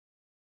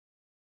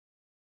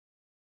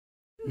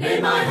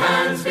May my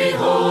hands be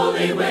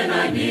holy when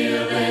I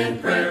kneel in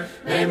prayer.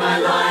 May my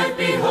life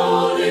be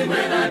holy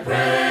when I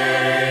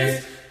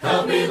praise.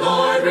 Help me,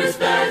 Lord,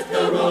 respect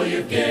the role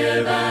you've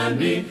given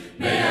me.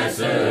 May I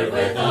serve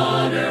with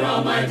honor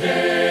all my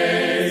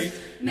days.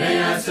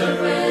 May I serve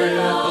with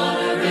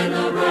honor in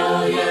the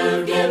role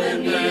you've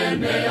given me. And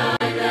may I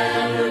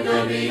never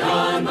go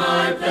beyond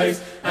my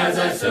place as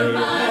I serve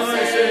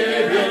my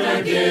Savior and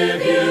I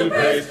give you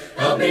praise.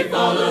 Help me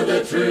follow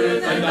the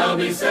truth and I'll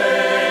be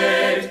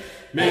saved.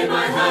 May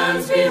my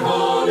hands be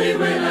holy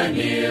when I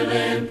kneel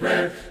in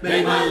prayer.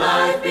 May my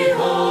life be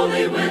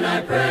holy when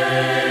I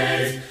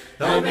praise.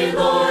 Help me,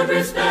 Lord,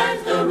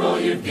 respect the role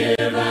you've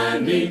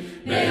given me.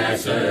 May I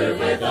serve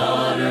with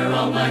honor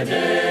all my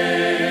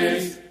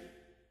days.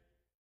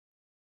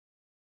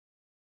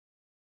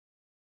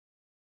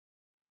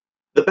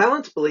 The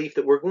balanced belief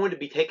that we're going to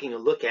be taking a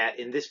look at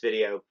in this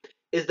video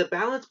is the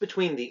balance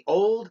between the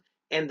Old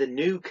and the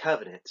New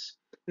Covenants.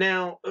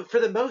 Now, for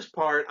the most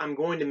part, I'm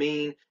going to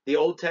mean the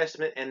Old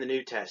Testament and the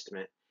New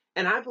Testament.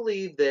 And I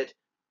believe that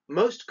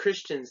most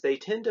Christians, they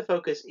tend to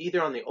focus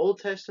either on the Old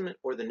Testament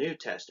or the New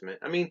Testament.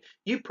 I mean,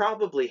 you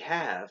probably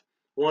have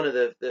one of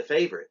the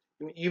favorite.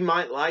 You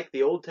might like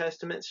the Old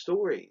Testament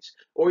stories,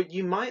 or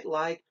you might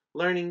like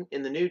learning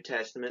in the New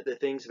Testament the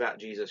things about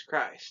Jesus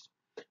Christ.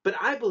 But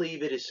I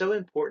believe it is so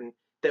important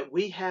that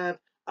we have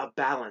a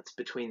balance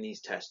between these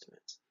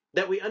testaments,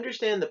 that we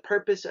understand the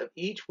purpose of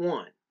each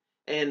one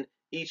and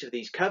each of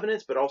these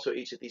covenants, but also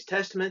each of these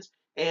testaments,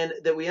 and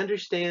that we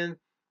understand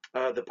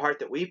the part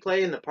that we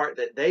play and the part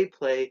that they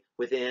play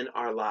within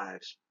our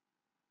lives.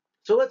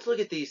 So let's look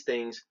at these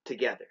things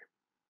together.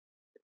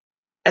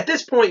 At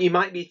this point, you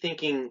might be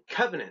thinking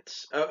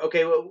covenants.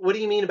 Okay, well, what do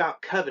you mean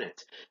about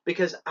covenants?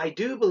 Because I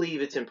do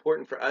believe it's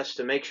important for us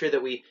to make sure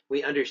that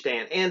we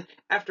understand. And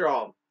after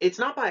all, it's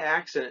not by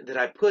accident that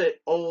I put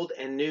Old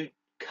and New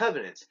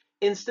Covenants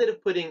instead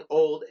of putting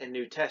Old and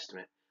New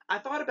Testament. I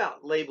thought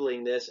about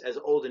labeling this as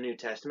Old and New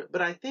Testament, but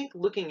I think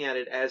looking at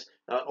it as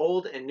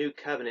Old and New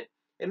Covenant,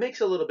 it makes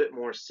a little bit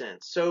more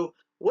sense. So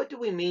what do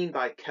we mean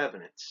by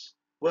covenants?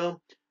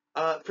 Well,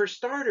 for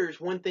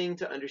starters, one thing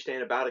to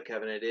understand about a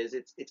covenant is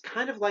it's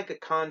kind of like a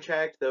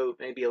contract, though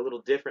maybe a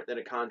little different than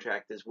a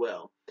contract as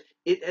well.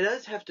 It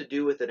does have to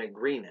do with an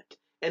agreement.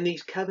 And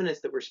these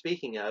covenants that we're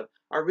speaking of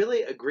are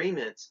really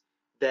agreements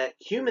that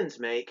humans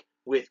make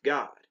with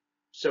God.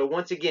 So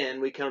once again,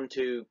 we come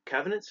to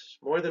covenants,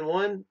 more than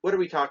one. What are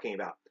we talking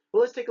about?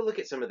 Well, let's take a look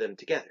at some of them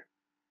together.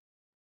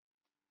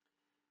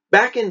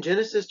 Back in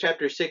Genesis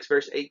chapter 6,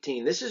 verse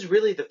 18, this is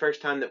really the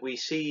first time that we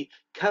see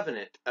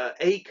covenant,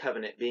 a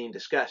covenant being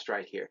discussed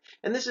right here.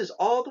 And this is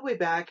all the way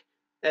back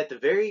at the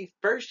very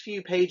first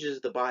few pages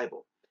of the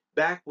Bible,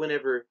 back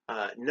whenever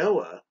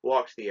Noah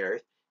walked the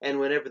earth and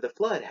whenever the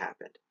flood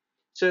happened.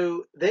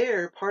 So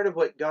there, part of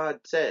what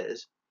God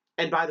says,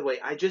 and by the way,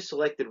 I just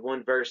selected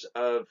one verse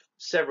of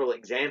several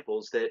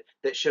examples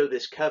that show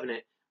this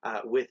covenant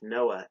with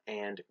Noah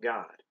and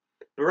God.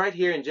 But right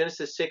here in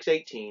Genesis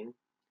 6:18,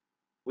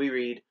 we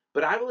read,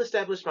 "But I will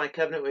establish my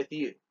covenant with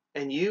you,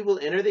 and you will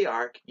enter the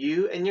ark,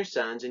 you and your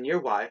sons and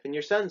your wife and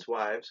your sons'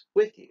 wives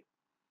with you."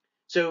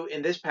 So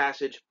in this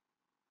passage,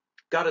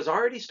 God is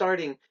already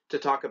starting to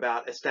talk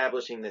about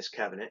establishing this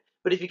covenant.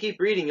 But if you keep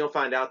reading, you'll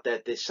find out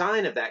that the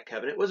sign of that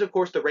covenant was, of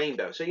course, the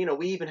rainbow. So,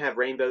 we even have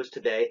rainbows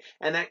today.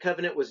 And that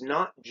covenant was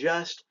not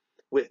just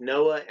with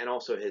Noah and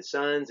also his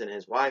sons and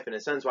his wife and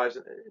his sons' wives,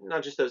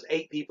 not just those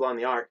 8 people on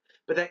the ark,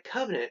 but that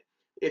covenant,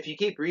 if you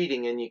keep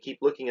reading and you keep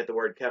looking at the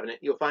word covenant,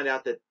 you'll find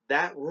out that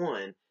that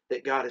one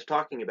that God is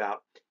talking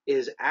about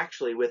is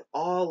actually with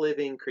all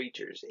living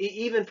creatures,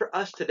 even for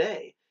us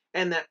today.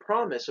 And that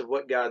promise of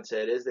what God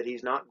said is that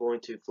he's not going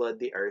to flood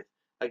the earth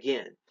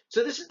again.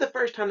 So this is the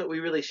first time that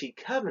we really see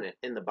covenant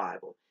in the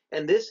Bible.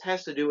 And this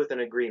has to do with an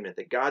agreement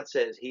that God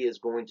says he is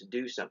going to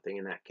do something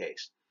in that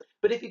case.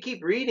 But if you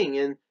keep reading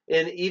in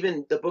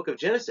even the book of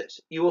Genesis,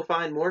 you will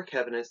find more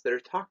covenants that are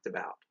talked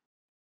about.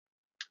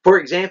 For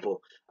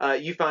example,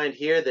 you find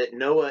here that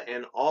Noah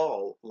and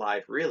all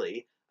life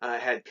really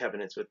had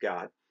covenants with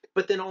God.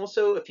 But then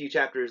also a few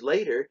chapters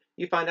later,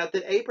 you find out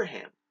that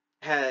Abraham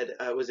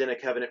was in a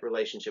covenant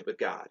relationship with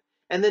God.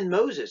 And then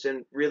Moses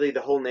and really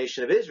the whole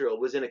nation of Israel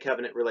was in a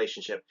covenant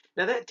relationship.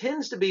 Now that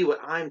tends to be what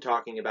I'm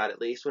talking about,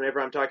 at least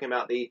whenever I'm talking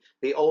about the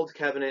old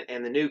covenant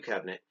and the new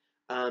covenant.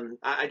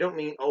 I don't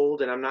mean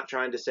old, and I'm not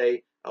trying to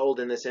say old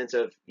in the sense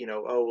of,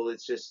 oh, well,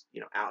 it's just,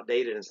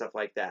 outdated and stuff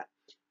like that.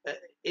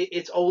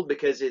 It's old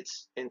because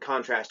it's in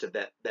contrast of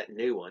that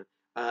new one.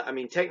 I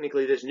mean,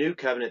 technically, this new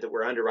covenant that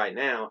we're under right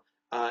now,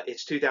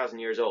 it's 2,000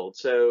 years old.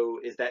 So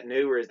is that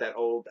new or is that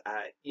old?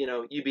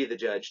 You be the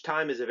judge.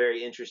 Time is a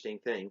very interesting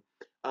thing.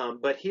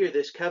 But here,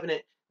 this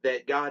covenant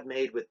that God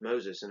made with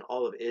Moses and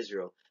all of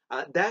Israel,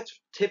 that's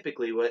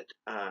typically what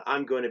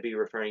I'm going to be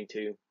referring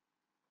to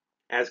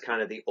as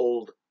kind of the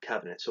old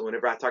covenant. So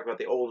whenever I talk about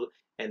the old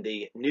and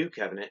the new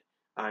covenant,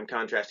 I'm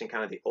contrasting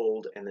kind of the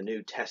Old and the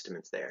New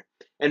Testaments there.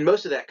 And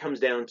most of that comes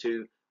down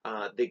to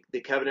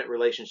the covenant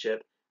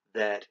relationship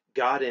that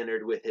God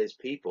entered with his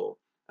people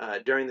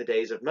during the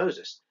days of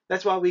Moses.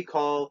 That's why we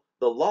call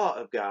the law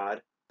of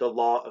God the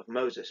law of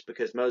Moses,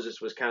 because Moses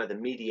was kind of the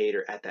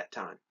mediator at that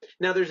time.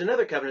 Now, there's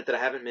another covenant that I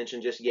haven't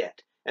mentioned just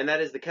yet, and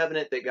that is the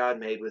covenant that God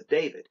made with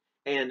David.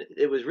 And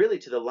it was really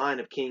to the line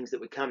of kings that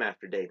would come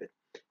after David.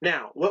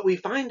 Now, what we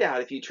find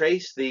out if you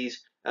trace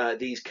these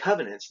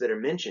covenants that are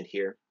mentioned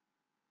here,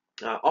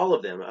 all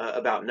of them,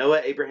 about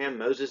Noah, Abraham,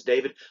 Moses,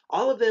 David,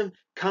 all of them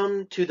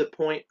come to the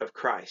point of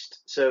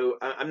Christ. So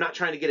I'm not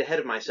trying to get ahead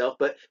of myself,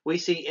 but we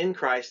see in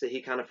Christ that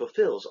he kind of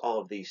fulfills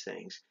all of these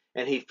things.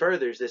 And he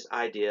furthers this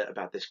idea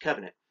about this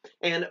covenant.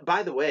 And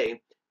by the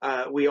way,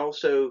 we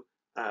also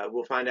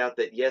will find out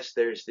that, yes,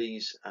 there's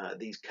these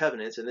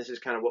covenants, and this is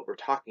kind of what we're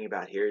talking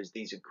about here, is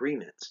these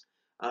agreements.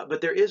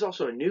 But there is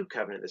also a new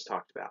covenant that's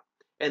talked about.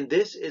 And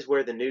this is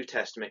where the New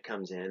Testament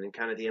comes in, and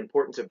kind of the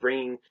importance of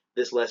bringing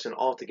this lesson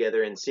all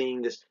together and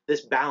seeing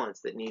this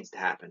balance that needs to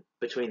happen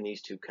between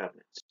these two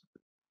covenants.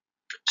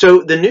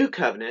 So the New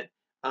Covenant,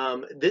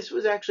 this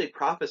was actually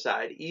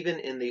prophesied even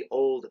in the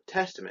Old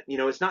Testament. You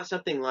know, it's not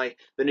something like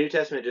the New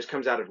Testament just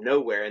comes out of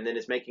nowhere and then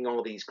is making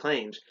all these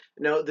claims.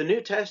 No, the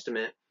New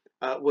Testament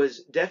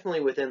was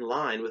definitely within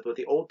line with what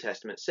the Old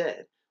Testament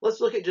said.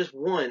 Let's look at just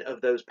one of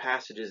those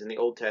passages in the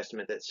Old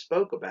Testament that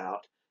spoke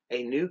about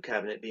a new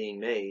covenant being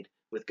made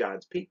with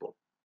God's people.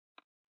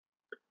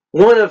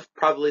 One of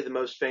probably the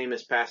most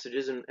famous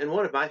passages, and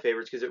one of my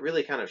favorites, because it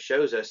really kind of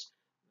shows us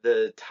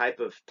the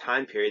type of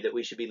time period that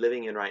we should be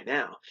living in right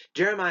now.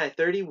 Jeremiah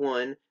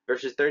 31,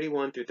 verses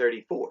 31 through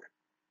 34.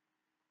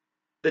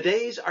 The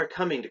days are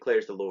coming,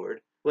 declares the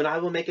Lord, when I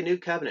will make a new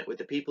covenant with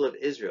the people of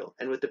Israel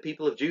and with the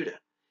people of Judah.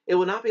 It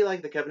will not be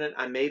like the covenant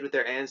I made with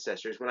their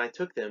ancestors when I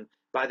took them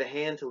by the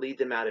hand to lead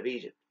them out of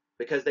Egypt,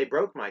 because they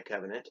broke my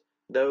covenant,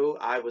 though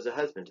I was a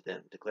husband to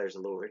them, declares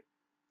the Lord.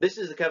 This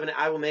is the covenant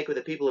I will make with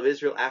the people of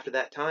Israel after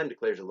that time,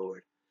 declares the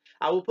Lord.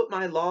 I will put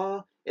my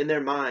law in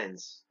their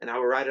minds, and I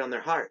will write it on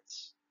their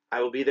hearts.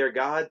 I will be their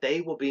God,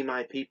 they will be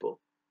my people.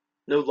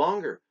 No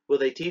longer will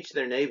they teach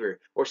their neighbor,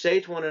 or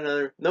say to one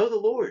another, know the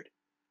Lord,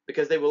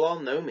 because they will all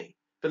know me,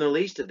 from the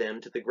least of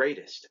them to the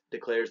greatest,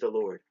 declares the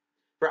Lord.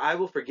 For I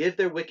will forgive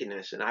their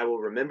wickedness, and I will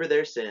remember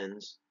their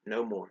sins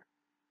no more.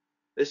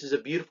 This is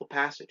a beautiful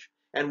passage,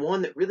 and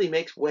one that really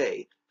makes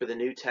way for the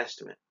New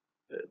Testament,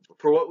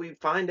 for what we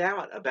find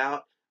out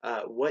about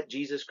what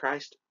Jesus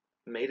Christ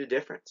made a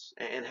difference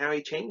and how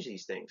he changed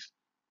these things.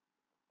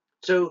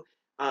 So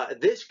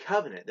this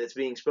covenant that's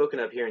being spoken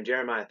of here in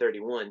Jeremiah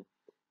 31,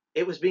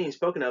 it was being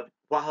spoken of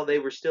while they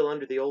were still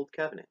under the old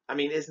covenant. I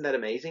mean, isn't that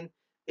amazing?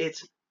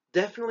 It's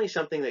definitely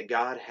something that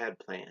God had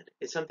planned.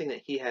 It's something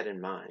that he had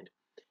in mind.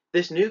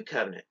 This new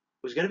covenant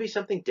was going to be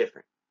something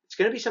different. It's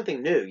going to be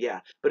something new,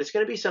 yeah, but it's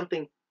going to be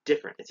something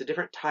different. It's a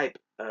different type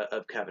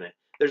of covenant.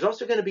 There's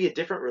also going to be a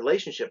different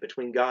relationship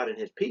between God and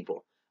his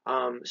people.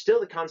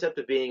 Still, the concept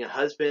of being a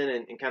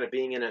husband and kind of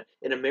being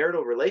in a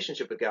marital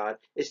relationship with God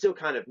is still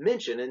kind of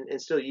mentioned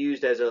and still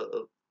used as a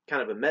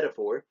kind of a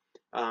metaphor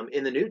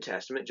in the New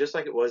Testament, just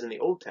like it was in the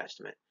Old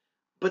Testament.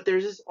 But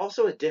there's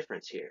also a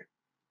difference here.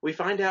 We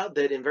find out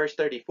that in verse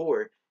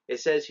 34, it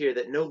says here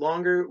that no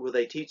longer will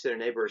they teach their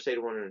neighbor or say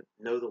to one another,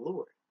 know the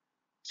Lord.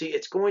 See,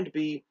 it's going to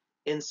be,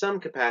 in some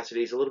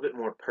capacities, a little bit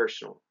more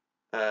personal.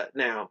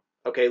 Now,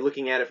 okay,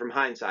 looking at it from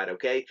hindsight,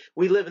 okay,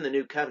 we live in the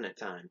New Covenant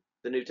time,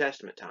 the New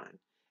Testament time.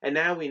 And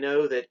now we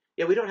know that,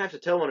 yeah, we don't have to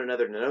tell one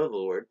another to know the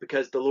Lord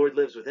because the Lord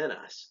lives within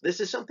us.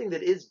 This is something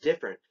that is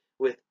different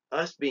with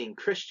us being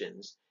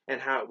Christians and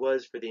how it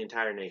was for the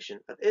entire nation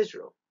of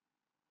Israel.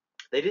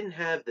 They didn't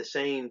have the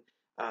same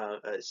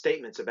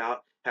statements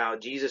about how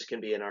Jesus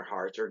can be in our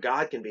hearts, or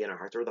God can be in our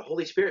hearts, or the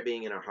Holy Spirit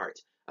being in our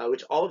hearts,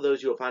 which all of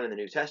those you will find in the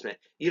New Testament.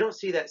 You don't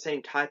see that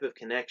same type of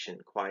connection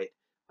quite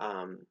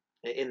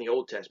in the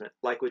Old Testament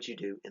like what you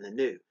do in the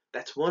New.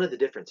 That's one of the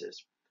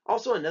differences.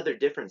 Also, another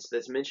difference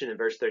that's mentioned in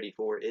verse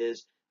 34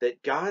 is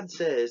that God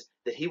says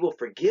that he will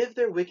forgive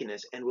their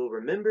wickedness and will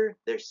remember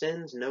their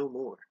sins no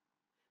more.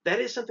 That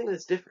is something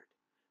that's different.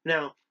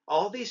 Now,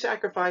 all these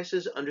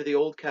sacrifices under the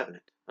Old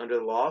Covenant, under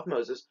the law of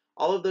Moses,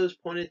 all of those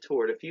pointed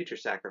toward a future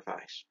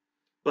sacrifice.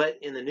 But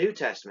in the New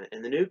Testament,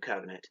 in the New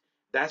Covenant,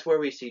 that's where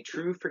we see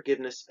true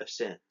forgiveness of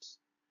sins.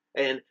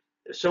 And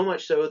so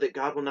much so that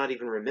God will not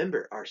even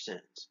remember our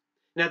sins.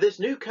 Now, this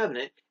new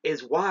covenant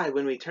is why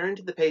when we turn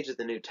to the page of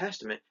the New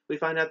Testament, we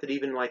find out that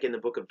even like in the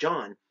book of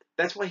John,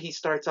 that's why he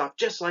starts off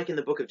just like in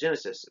the book of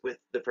Genesis with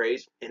the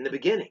phrase, in the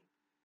beginning.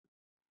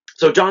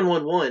 So John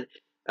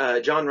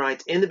 1:1, John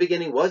writes, in the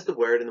beginning was the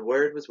Word, and the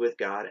Word was with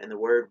God, and the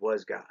Word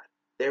was God.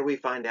 There we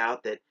find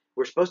out that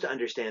we're supposed to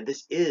understand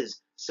this is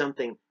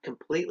something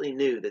completely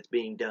new that's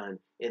being done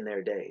in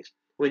their days.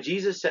 When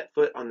Jesus set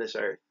foot on this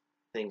earth,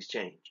 things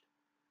changed.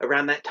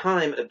 Around that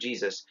time of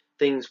Jesus,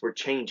 things were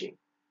changing.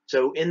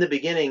 So in the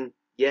beginning,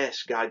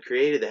 yes, God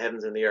created the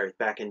heavens and the earth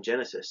back in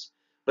Genesis.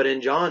 But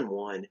in John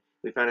 1,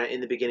 we find out in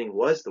the beginning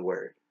was the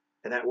Word.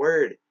 And that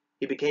Word,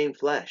 he became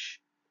flesh.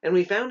 And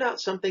we found out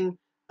something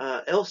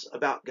else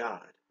about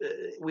God.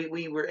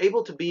 We were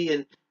able to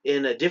be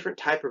in a different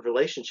type of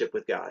relationship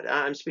with God.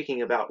 I'm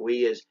speaking about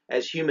we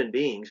as human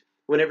beings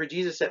whenever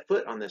Jesus set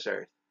foot on this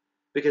earth.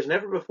 Because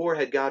never before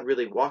had God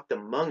really walked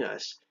among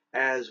us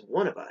as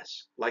one of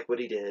us, like what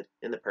he did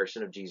in the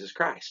person of Jesus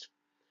Christ.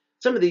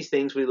 Some of these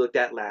things we looked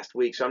at last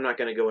week, so I'm not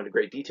going to go into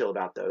great detail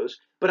about those,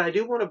 but I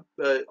do want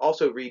to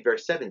also read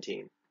verse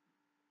 17.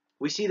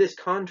 We see this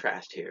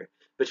contrast here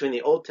between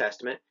the Old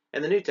Testament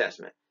and the New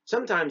Testament.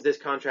 Sometimes this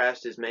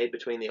contrast is made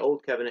between the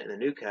Old Covenant and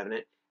the New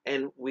Covenant,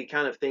 and we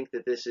kind of think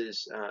that this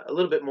is a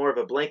little bit more of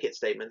a blanket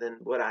statement than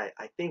what I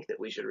think that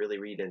we should really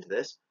read into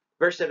this.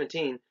 Verse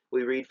 17,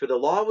 we read, "For the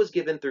law was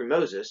given through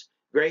Moses,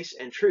 grace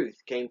and truth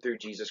came through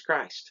Jesus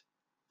Christ."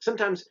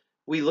 Sometimes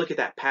we look at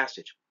that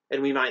passage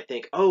and we might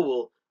think,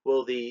 oh,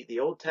 well, the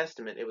Old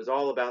Testament, it was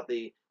all about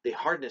the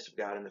hardness of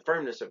God and the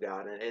firmness of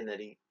God, and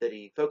that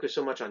he focused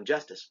so much on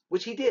justice,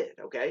 which he did,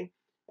 okay?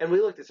 And we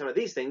looked at some of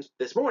these things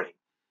this morning.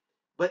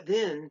 But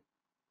then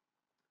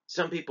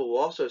some people will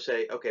also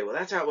say, okay, well,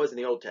 that's how it was in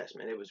the Old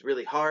Testament. It was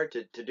really hard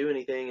to do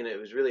anything, and it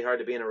was really hard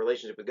to be in a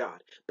relationship with God.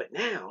 But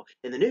now,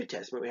 in the New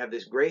Testament, we have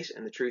this grace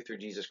and the truth through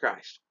Jesus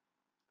Christ.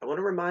 I want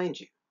to remind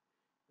you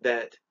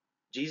that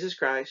Jesus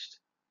Christ,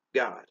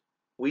 God,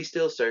 we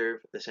still serve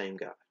the same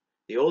God.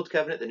 The Old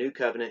Covenant, the New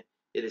Covenant,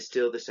 it is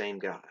still the same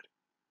God.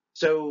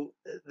 So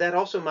that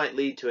also might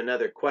lead to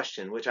another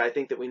question, which I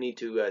think that we need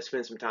to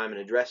spend some time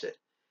and address it.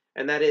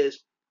 And that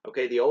is,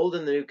 okay, the Old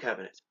and the New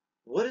Covenant.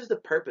 What is the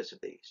purpose of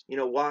these? You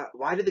know,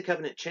 why did the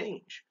covenant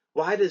change?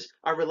 Why does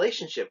our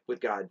relationship with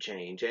God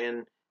change?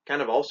 And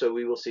kind of also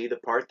we will see the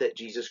part that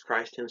Jesus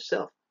Christ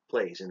himself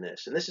plays in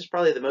this. And this is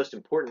probably the most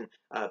important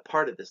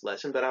part of this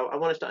lesson, but I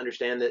want us to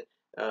understand that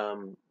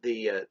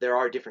there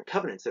are different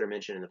covenants that are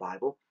mentioned in the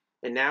Bible,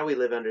 and now we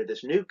live under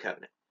this new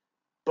covenant.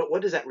 But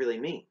what does that really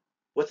mean?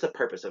 What's the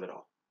purpose of it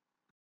all?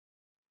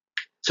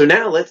 So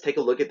now let's take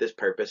a look at this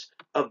purpose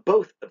of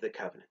both of the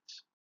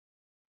covenants.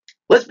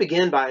 Let's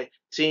begin by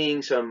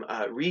seeing some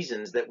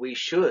reasons that we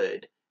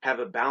should have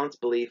a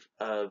balanced belief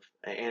of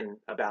and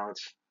a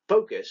balanced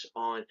focus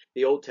on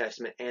the Old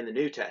Testament and the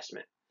New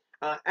Testament.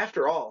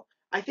 After all,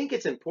 I think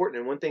it's important,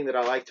 and one thing that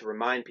I like to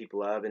remind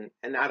people of,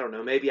 and I don't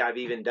know, maybe I've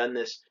even done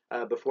this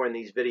before in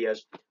these videos,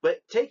 but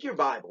take your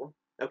Bible,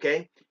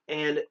 okay,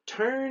 and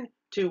turn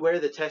to where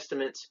the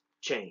Testaments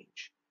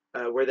change,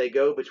 where they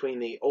go between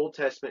the Old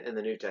Testament and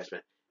the New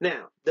Testament.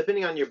 Now,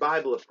 depending on your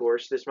Bible, of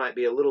course, this might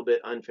be a little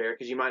bit unfair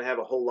because you might have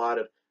a whole lot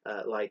of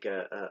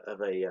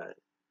a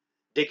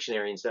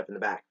dictionary and stuff in the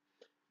back.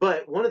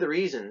 But one of the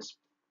reasons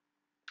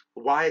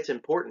why it's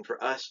important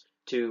for us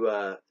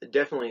to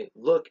definitely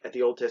look at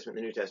the Old Testament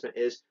and the New Testament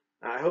is,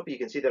 I hope you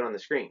can see that on the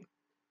screen.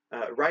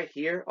 Right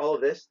here, all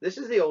of this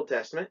is the Old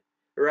Testament.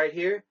 Right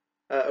here,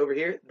 over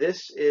here,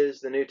 this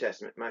is the New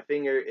Testament. My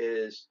finger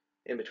is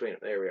in between them.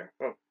 There we are.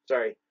 Oh,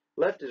 sorry.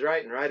 Left is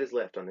right and right is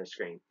left on this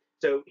screen.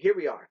 So here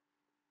we are.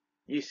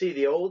 You see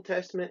the Old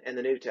Testament and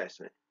the New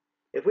Testament.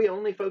 If we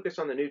only focus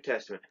on the New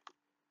Testament,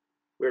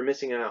 we're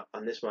missing out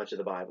on this much of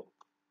the Bible.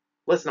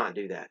 Let's not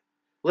do that.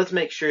 Let's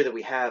make sure that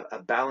we have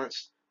a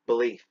balanced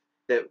belief,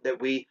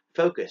 that we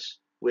focus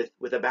with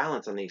a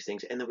balance on these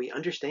things, and that we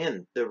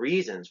understand the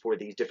reasons for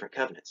these different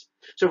covenants.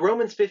 So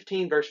Romans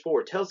 15 verse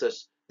 4 tells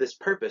us this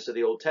purpose of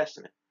the Old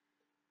Testament.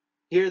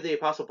 Here the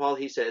Apostle Paul,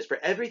 he says, "For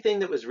everything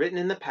that was written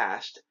in the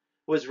past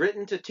was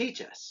written to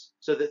teach us,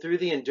 so that through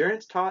the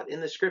endurance taught in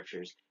the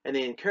Scriptures and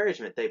the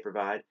encouragement they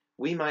provide,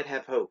 we might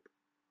have hope."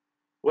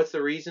 What's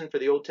the reason for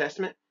the Old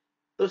Testament?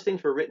 Those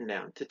things were written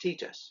down to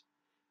teach us,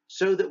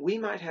 so that we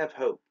might have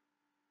hope.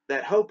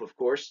 That hope, of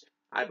course,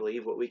 I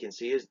believe what we can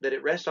see is that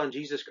it rests on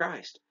Jesus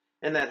Christ,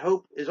 and that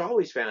hope is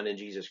always found in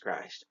Jesus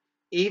Christ,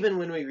 even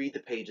when we read the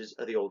pages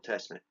of the Old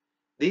Testament.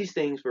 These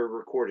things were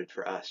recorded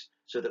for us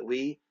so that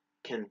we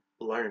can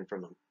learn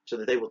from them, so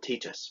that they will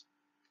teach us.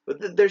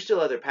 But there's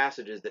still other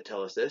passages that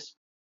tell us this.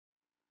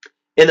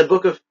 In the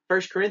book of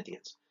 1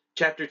 Corinthians,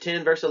 chapter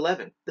 10, verse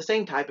 11, the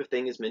same type of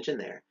thing is mentioned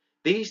there.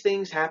 These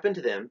things happened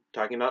to them,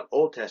 talking about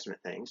Old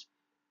Testament things.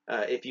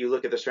 If you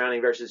look at the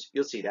surrounding verses,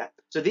 you'll see that.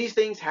 So these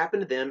things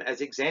happened to them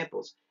as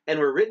examples, and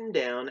were written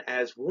down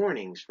as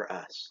warnings for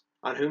us,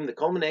 on whom the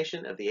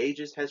culmination of the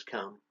ages has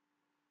come.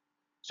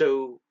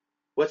 So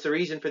what's the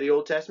reason for the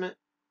Old Testament?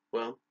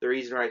 Well, the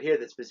reason right here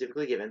that's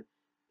specifically given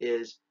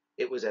is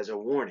it was as a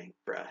warning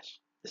for us.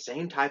 The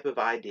same type of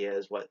idea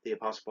as what the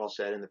Apostle Paul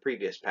said in the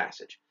previous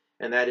passage.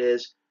 And that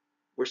is,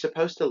 we're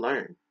supposed to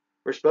learn.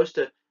 We're supposed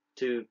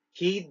to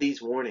heed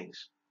these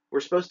warnings. We're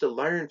supposed to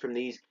learn from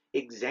these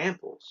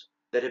examples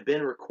that have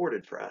been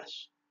recorded for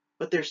us.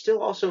 But there's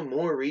still also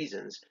more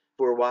reasons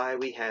for why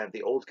we have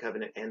the Old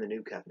Covenant and the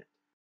New Covenant.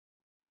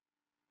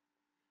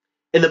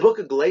 In the book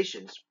of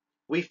Galatians,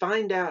 we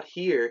find out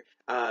here,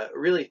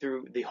 really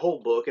through the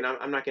whole book, and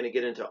I'm not going to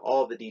get into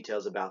all the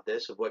details about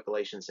this, of what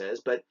Galatians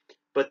says, but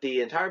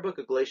the entire book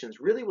of Galatians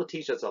really will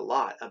teach us a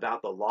lot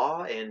about the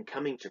law and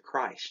coming to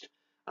Christ.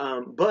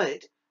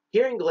 But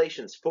here in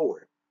Galatians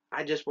 4,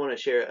 I just want to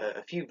share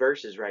a few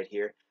verses right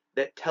here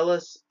that tell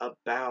us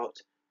about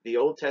the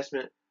Old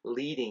Testament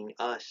leading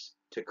us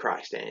to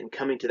Christ and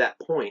coming to that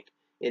point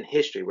in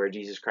history where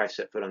Jesus Christ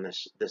set foot on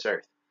this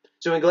earth.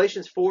 So in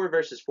Galatians 4,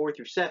 verses 4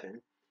 through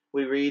 7,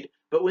 we read,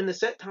 "But when the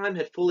set time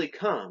had fully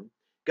come,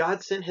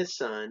 God sent his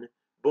Son,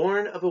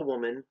 born of a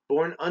woman,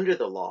 born under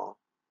the law,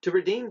 to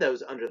redeem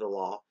those under the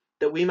law,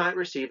 that we might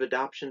receive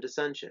adoption to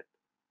sonship.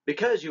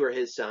 Because you are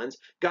his sons,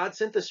 God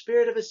sent the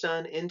Spirit of his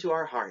Son into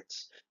our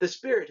hearts, the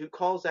Spirit who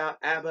calls out,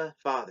 Abba,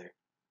 Father.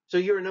 So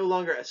you are no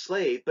longer a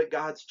slave, but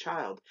God's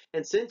child.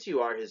 And since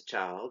you are his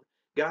child,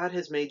 God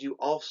has made you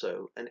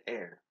also an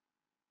heir.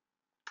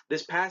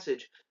 This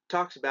passage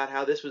talks about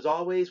how this was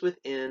always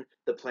within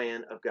the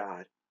plan of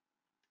God.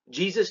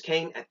 Jesus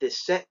came at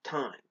this set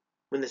time.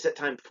 When the set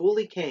time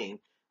fully came,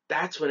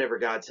 that's whenever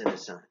God sent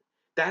his Son.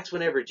 That's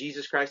whenever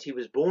Jesus Christ, he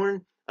was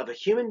born of a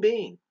human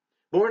being,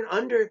 born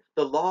under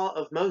the law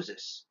of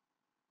Moses.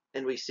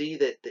 And we see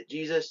that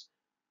Jesus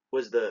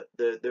was the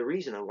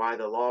reason of why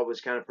the law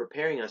was kind of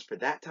preparing us for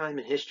that time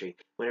in history.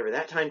 Whenever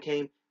that time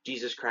came,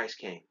 Jesus Christ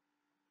came.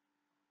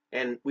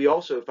 And we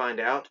also find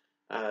out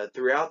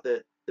throughout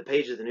the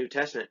pages of the New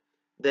Testament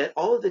that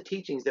all of the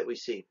teachings that we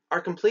see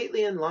are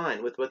completely in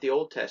line with what the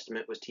Old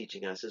Testament was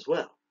teaching us as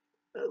well.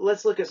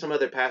 Let's look at some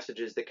other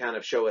passages that kind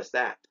of show us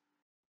that.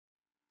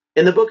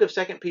 In the book of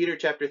 2 Peter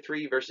chapter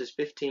 3, verses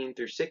 15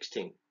 through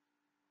 16.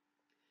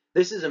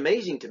 This is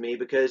amazing to me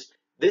because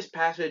this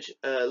passage,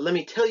 let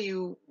me tell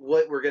you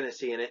what we're going to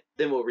see in it,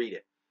 then we'll read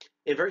it.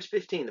 In verse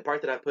 15, the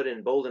part that I put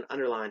in bold and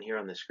underline here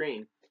on the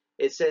screen,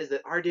 it says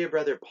that our dear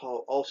brother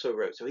Paul also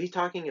wrote. So he's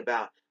talking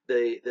about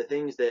the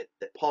things that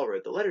Paul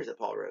wrote, the letters that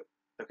Paul wrote.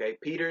 Okay,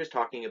 Peter is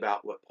talking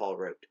about what Paul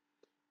wrote.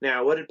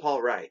 Now, what did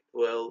Paul write?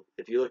 Well,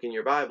 if you look in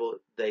your Bible,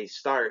 they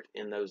start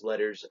in those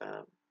letters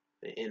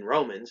in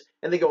Romans,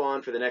 and they go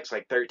on for the next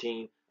like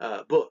 13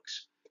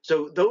 books.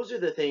 So those are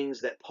the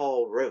things that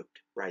Paul wrote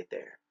right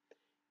there.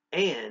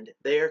 And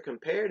they are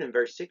compared in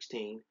verse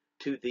 16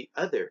 to the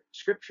other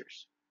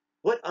scriptures.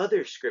 What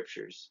other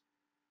scriptures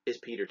is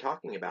Peter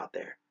talking about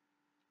there?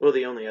 Well,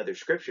 the only other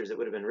scriptures that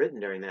would have been written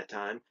during that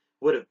time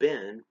would have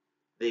been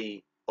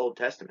the Old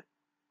Testament.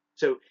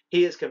 So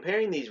he is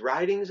comparing these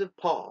writings of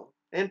Paul,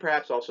 and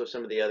perhaps also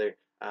some of the other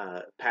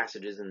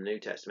passages in the New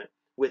Testament,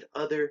 with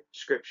other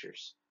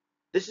scriptures.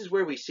 This is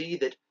where we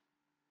see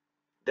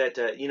that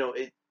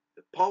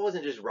Paul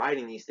wasn't just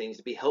writing these things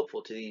to be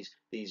helpful to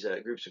these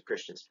groups of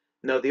Christians.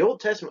 No, the Old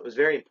Testament was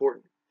very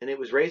important, and it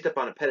was raised up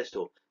on a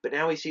pedestal. But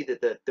now we see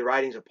that the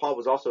writings of Paul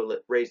was also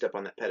raised up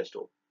on that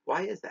pedestal.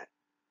 Why is that?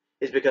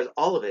 It's because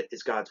all of it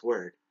is God's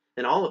word,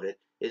 and all of it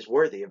is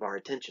worthy of our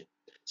attention.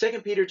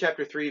 2 Peter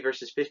chapter 3,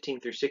 verses 15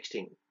 through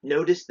 16.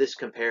 Notice this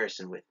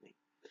comparison with me.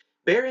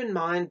 Bear in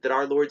mind that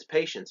our Lord's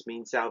patience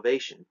means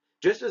salvation,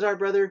 just as our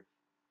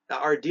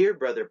dear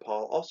brother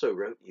Paul also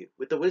wrote you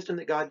with the wisdom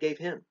that God gave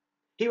him.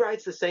 He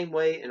writes the same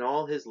way in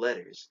all his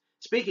letters,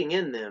 speaking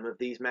in them of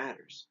these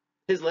matters.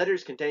 His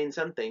letters contain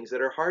some things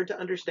that are hard to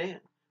understand,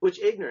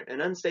 which ignorant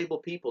and unstable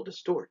people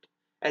distort,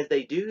 as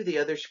they do the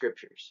other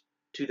scriptures,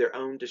 to their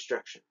own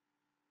destruction.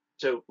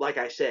 So, like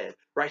I said,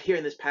 right here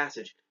in this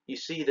passage, you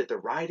see that the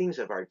writings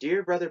of our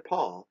dear brother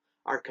Paul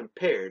are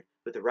compared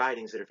with the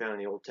writings that are found in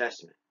the Old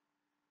Testament.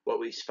 What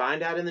we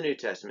find out in the New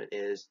Testament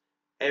is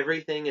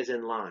everything is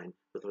in line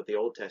with what the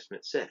Old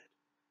Testament said.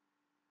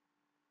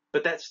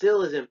 But that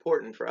still is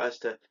important for us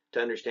to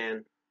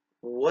understand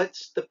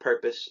what's the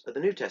purpose of the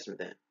New Testament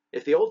then.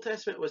 If the Old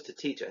Testament was to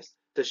teach us,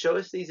 to show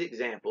us these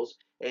examples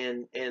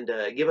and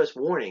give us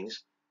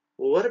warnings,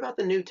 well, what about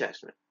the New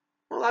Testament?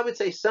 Well, I would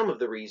say some of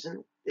the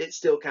reason it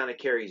still kind of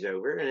carries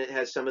over and it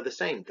has some of the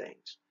same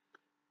things.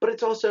 But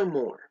it's also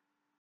more.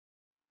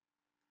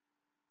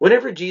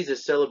 Whenever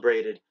Jesus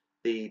celebrated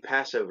the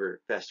Passover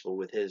festival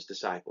with his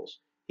disciples,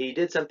 he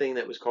did something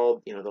that was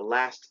called, the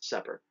Last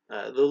Supper.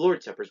 The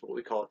Lord's Supper is what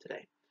we call it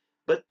today.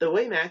 But the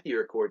way Matthew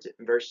records it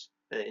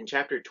in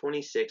chapter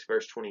 26,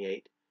 verse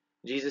 28,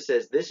 Jesus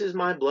says, "This is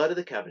my blood of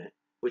the covenant,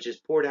 which is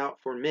poured out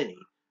for many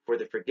for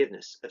the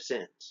forgiveness of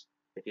sins."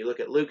 If you look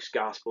at Luke's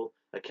gospel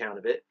account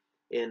of it,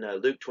 in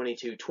Luke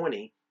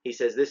 22:20, he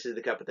says, "This is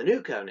the cup of the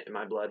new covenant in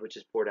my blood, which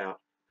is poured out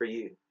for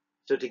you."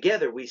 So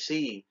together we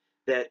see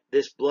that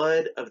this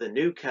blood of the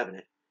new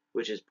covenant,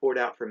 which is poured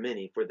out for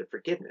many for the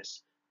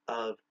forgiveness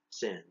of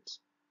sins.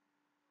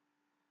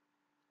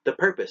 The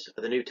purpose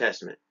of the New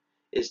Testament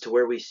is to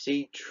where we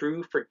see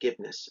true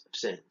forgiveness of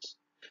sins.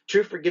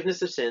 True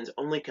forgiveness of sins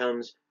only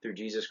comes through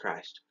Jesus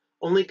Christ,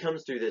 only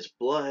comes through this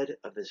blood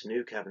of this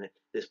new covenant,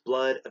 this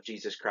blood of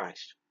Jesus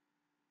Christ.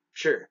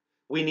 Sure,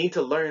 we need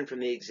to learn from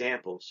the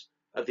examples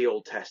of the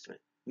Old Testament.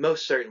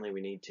 Most certainly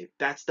we need to.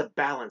 That's the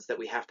balance that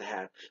we have to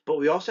have. But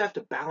we also have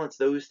to balance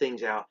those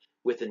things out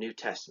with the New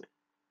Testament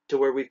to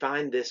where we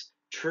find this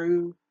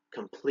true,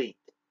 complete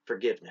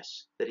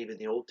forgiveness that even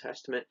the Old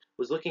Testament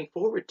was looking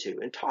forward to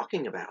and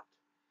talking about.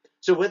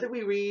 So whether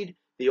we read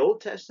the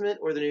Old Testament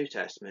or the New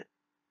Testament,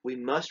 we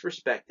must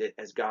respect it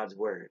as God's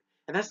Word.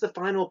 And that's the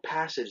final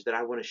passage that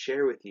I want to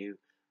share with you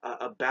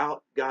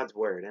about God's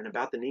Word and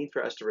about the need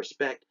for us to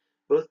respect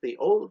both the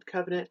Old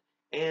Covenant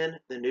and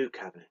the New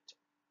Covenant.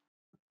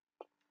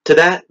 To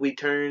that, we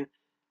turn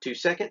to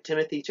 2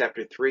 Timothy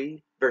chapter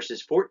 3,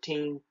 verses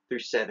 14 through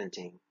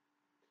 17.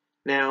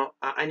 Now,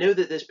 I know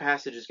that this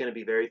passage is going to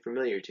be very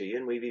familiar to you,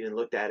 and we've even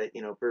looked at it,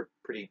 for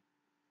pretty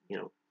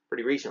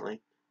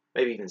recently,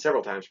 maybe even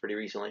several times pretty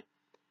recently.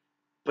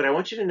 But I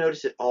want you to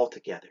notice it all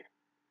together.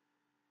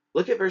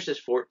 Look at verses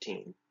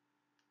 14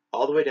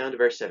 all the way down to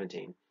verse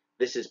 17.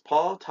 This is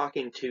Paul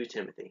talking to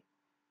Timothy,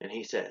 and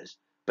he says,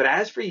 "But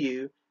as for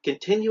you,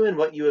 continue in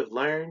what you have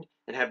learned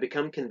and have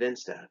become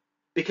convinced of,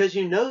 because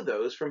you know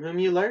those from whom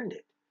you learned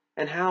it,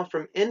 and how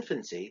from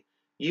infancy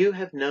you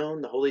have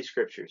known the Holy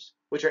Scriptures,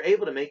 which are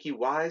able to make you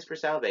wise for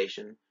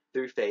salvation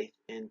through faith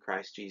in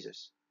Christ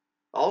Jesus.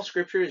 All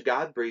Scripture is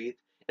God-breathed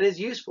and is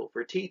useful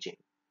for teaching,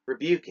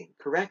 rebuking,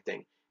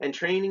 correcting, and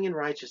training in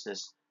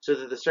righteousness, so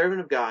that the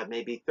servant of God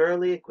may be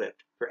thoroughly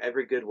equipped for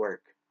every good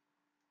work."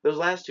 Those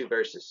last two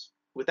verses,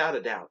 without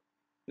a doubt,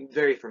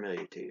 very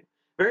familiar to you,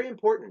 very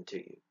important to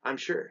you, I'm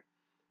sure.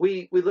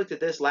 We looked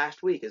at this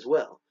last week as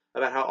well,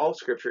 about how all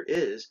Scripture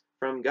is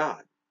from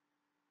God.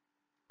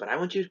 But I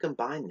want you to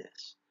combine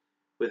this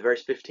with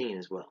verse 15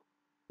 as well.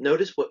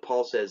 Notice what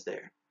Paul says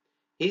there.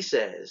 He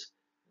says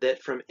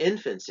that from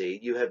infancy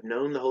you have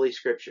known the Holy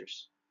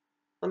Scriptures.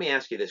 Let me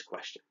ask you this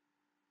question.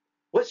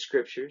 What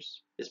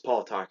Scriptures is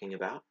Paul talking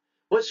about?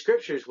 What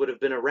Scriptures would have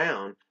been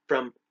around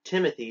from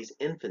Timothy's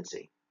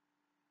infancy?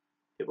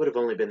 It would have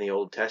only been the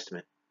Old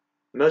Testament.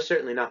 Most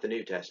certainly not the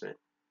New Testament.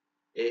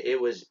 It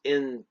was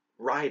in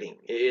writing,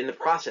 in the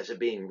process of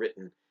being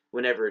written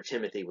whenever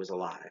Timothy was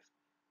alive.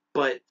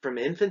 But from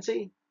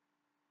infancy,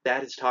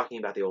 that is talking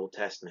about the Old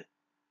Testament.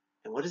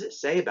 And what does it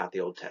say about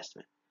the Old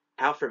Testament?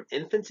 How from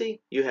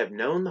infancy you have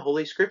known the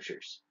Holy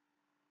Scriptures.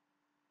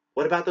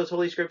 What about those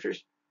Holy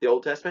Scriptures, the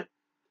Old Testament?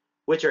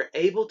 Which are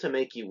able to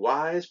make you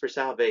wise for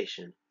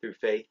salvation through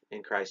faith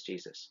in Christ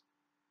Jesus.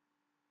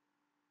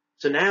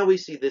 So now we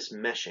see this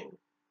meshing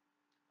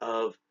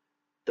of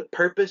the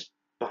purpose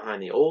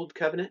behind the Old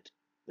Covenant,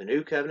 the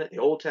New Covenant, the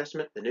Old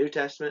Testament, the New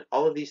Testament.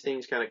 All of these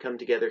things kind of come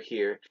together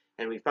here,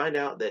 and we find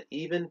out that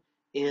even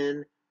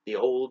in the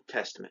Old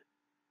Testament,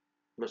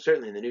 most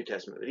certainly in the New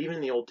Testament, but even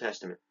in the Old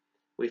Testament,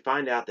 we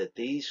find out that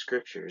these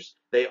Scriptures,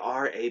 they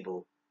are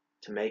able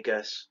to make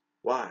us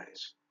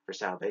wise for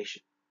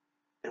salvation.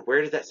 And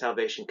where does that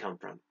salvation come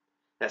from?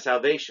 That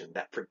salvation,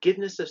 that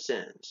forgiveness of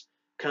sins,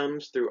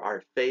 comes through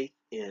our faith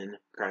in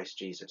Christ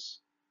Jesus.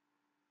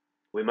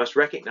 We must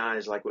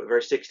recognize, like what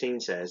verse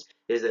 16 says,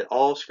 is that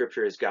all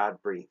Scripture is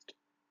God-breathed.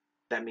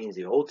 That means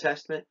the Old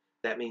Testament,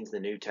 that means the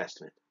New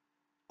Testament.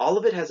 All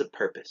of it has a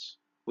purpose.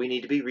 We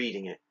need to be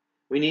reading it.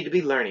 We need to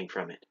be learning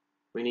from it.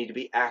 We need to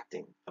be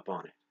acting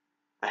upon it.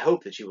 I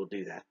hope that you will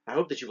do that. I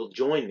hope that you will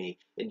join me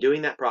in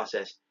doing that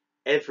process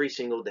every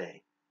single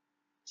day.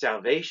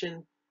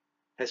 Salvation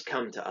has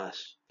come to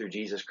us through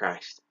Jesus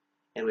Christ,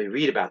 and we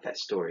read about that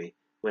story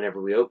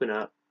whenever we open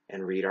up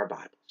and read our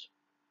Bibles.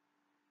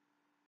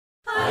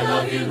 I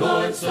love you,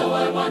 Lord, so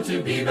I want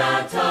to be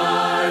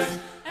baptized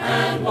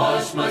and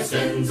wash my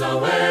sins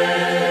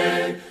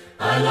away.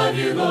 I love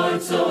you,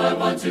 Lord, so I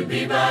want to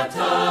be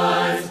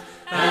baptized,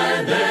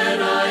 and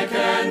then I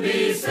can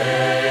be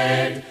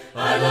saved.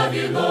 I love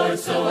you, Lord,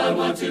 so I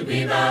want to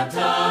be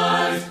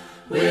baptized.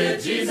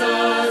 With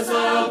Jesus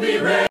I'll be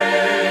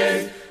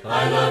raised.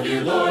 I love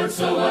you, Lord,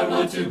 so I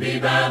want to be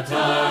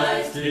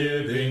baptized,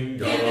 giving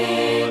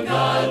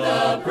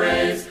God the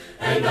praise,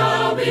 and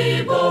I'll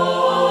be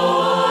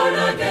born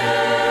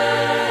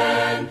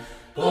again.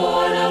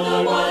 Born of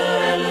the water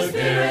and the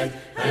Spirit,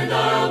 and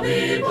I'll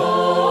be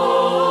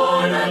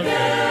born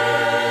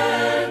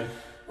again.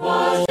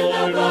 Washed in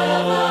the blood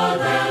of the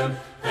Lamb,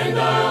 and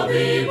I'll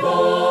be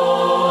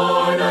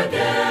born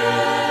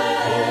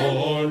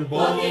again.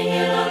 Walking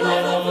in a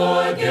life of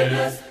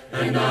forgiveness,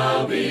 and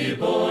I'll be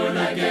born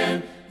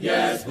again.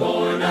 Yes,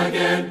 born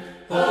again,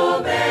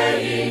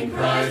 obeying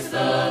Christ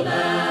the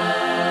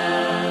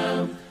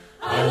Lamb.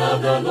 I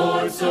love the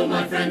Lord, so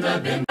my friend,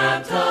 I've been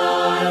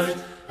baptized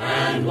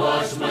and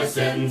washed my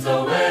sins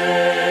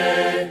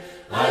away.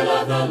 I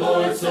love the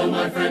Lord, so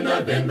my friend,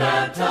 I've been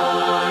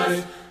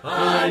baptized.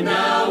 I'm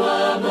now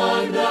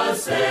among the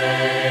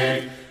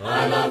saved.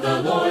 I love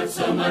the Lord,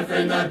 so my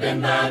friend, I've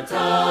been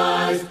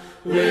baptized.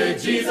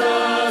 With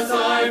Jesus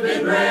I've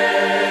been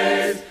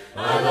raised.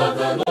 I love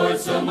the Lord,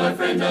 so my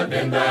friend, I've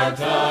been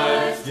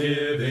baptized,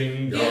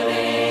 giving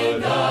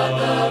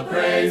God the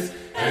praise,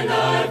 and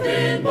I've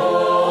been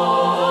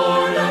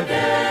born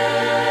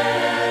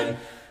again.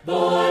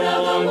 Born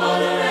of the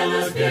water and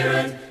the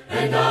Spirit,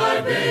 and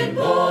I've been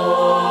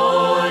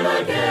born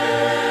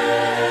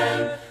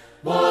again.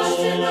 Washed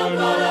in the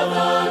blood of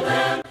the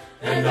Lamb,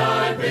 and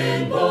I've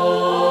been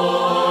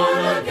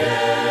born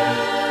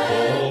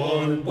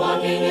again.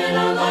 Walking in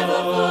a life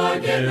of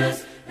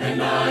forgiveness,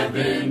 and I've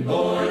been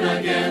born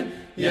again.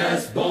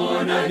 Yes,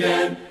 born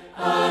again,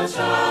 a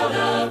child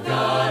of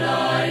God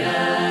I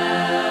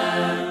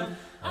am.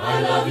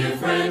 I love you,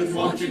 friends,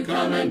 won't you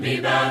come and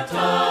be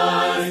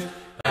baptized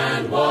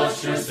and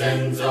wash your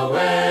sins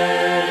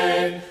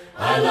away?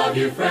 I love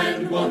you,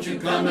 friend, won't you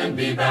come and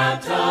be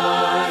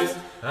baptized,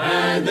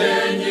 and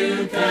then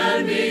you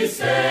can be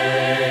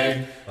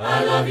saved.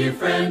 I love you,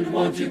 friend,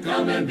 won't you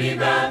come and be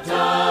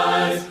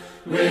baptized?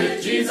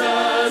 With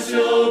Jesus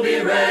you'll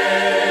be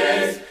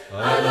raised.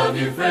 I love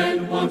you,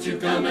 friend, won't you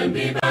come and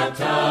be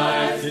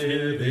baptized?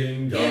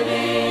 Giving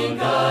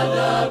God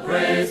the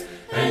praise,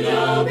 and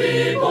you'll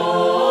be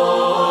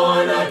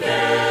born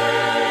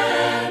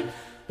again.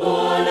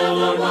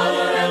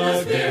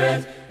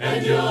 repent,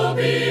 and you'll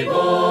be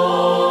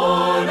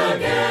born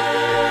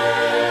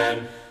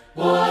again.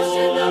 Washed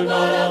in the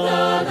blood of the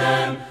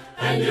Lamb,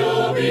 and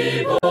you'll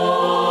be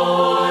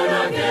born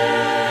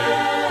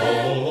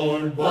again.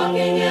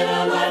 Walking in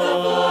a life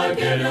of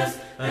forgiveness,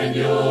 and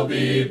you'll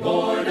be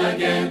born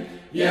again.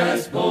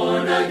 Yes,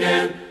 born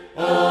again,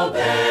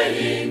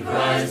 obeying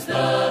Christ.